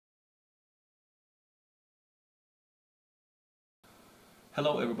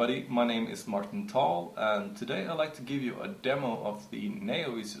Hello everybody, my name is Martin Tall and today I'd like to give you a demo of the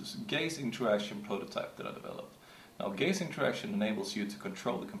NeoVisus gaze interaction prototype that I developed. Now gaze interaction enables you to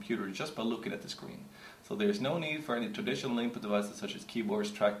control the computer just by looking at the screen. So there's no need for any traditional input devices such as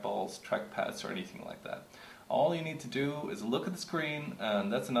keyboards, trackballs, trackpads or anything like that. All you need to do is look at the screen and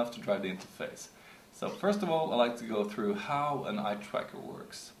that's enough to drive the interface. So first of all I'd like to go through how an eye tracker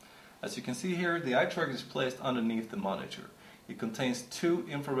works. As you can see here, the eye tracker is placed underneath the monitor. It contains two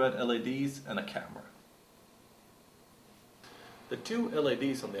infrared LEDs and a camera. The two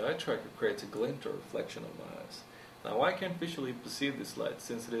LEDs on the eye tracker creates a glint or reflection of my eyes. Now I can't visually perceive this light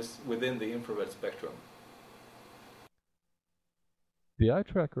since it is within the infrared spectrum. The eye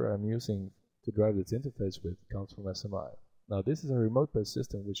tracker I'm using to drive this interface with comes from SMI. Now this is a remote-based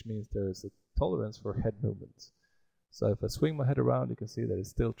system, which means there is a tolerance for head movements. So if I swing my head around, you can see that it's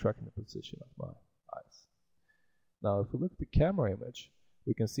still tracking the position of my eyes. Now if we look at the camera image,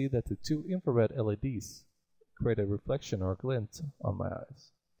 we can see that the two infrared LEDs create a reflection or glint on my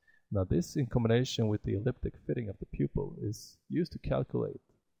eyes. Now this, in combination with the elliptic fitting of the pupil, is used to calculate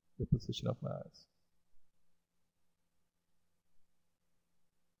the position of my eyes.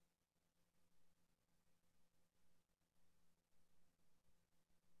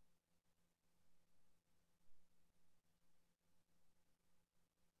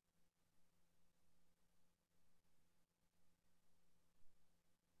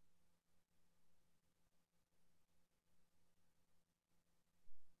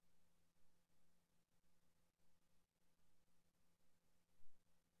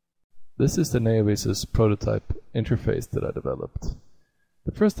 This is the NeoVisus prototype interface that I developed.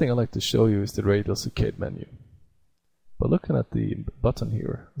 The first thing I'd like to show you is the Radial saccade menu. By looking at the button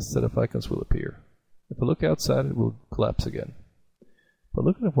here, a set of icons will appear. If I look outside, it will collapse again. By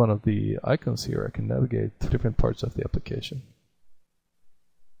looking at one of the icons here, I can navigate to different parts of the application.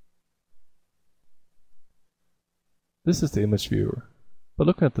 This is the image viewer. By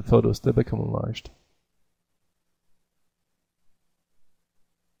looking at the photos, they become enlarged.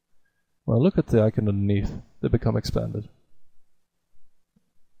 When I look at the icon underneath, they become expanded.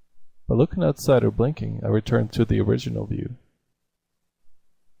 By looking outside or blinking, I return to the original view.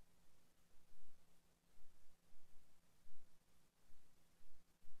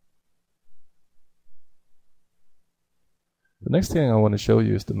 The next thing I want to show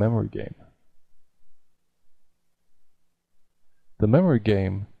you is the memory game. The memory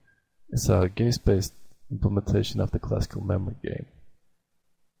game is a gaze-based implementation of the classical memory game.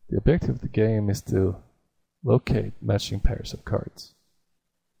 The objective of the game is to locate matching pairs of cards.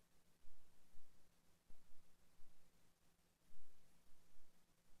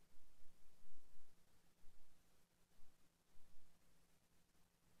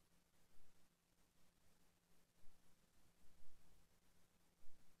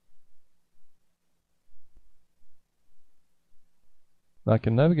 Now I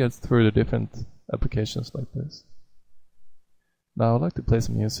can navigate through the different applications like this. Now I'd like to play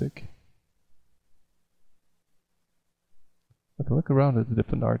some music. I can look around at the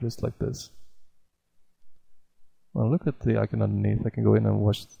different artists like this. When I look at the icon underneath, I can go in and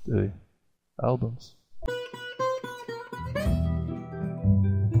watch the albums.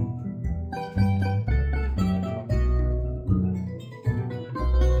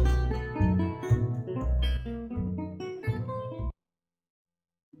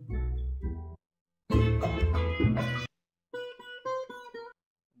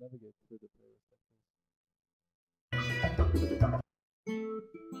 Navigate through the playlist.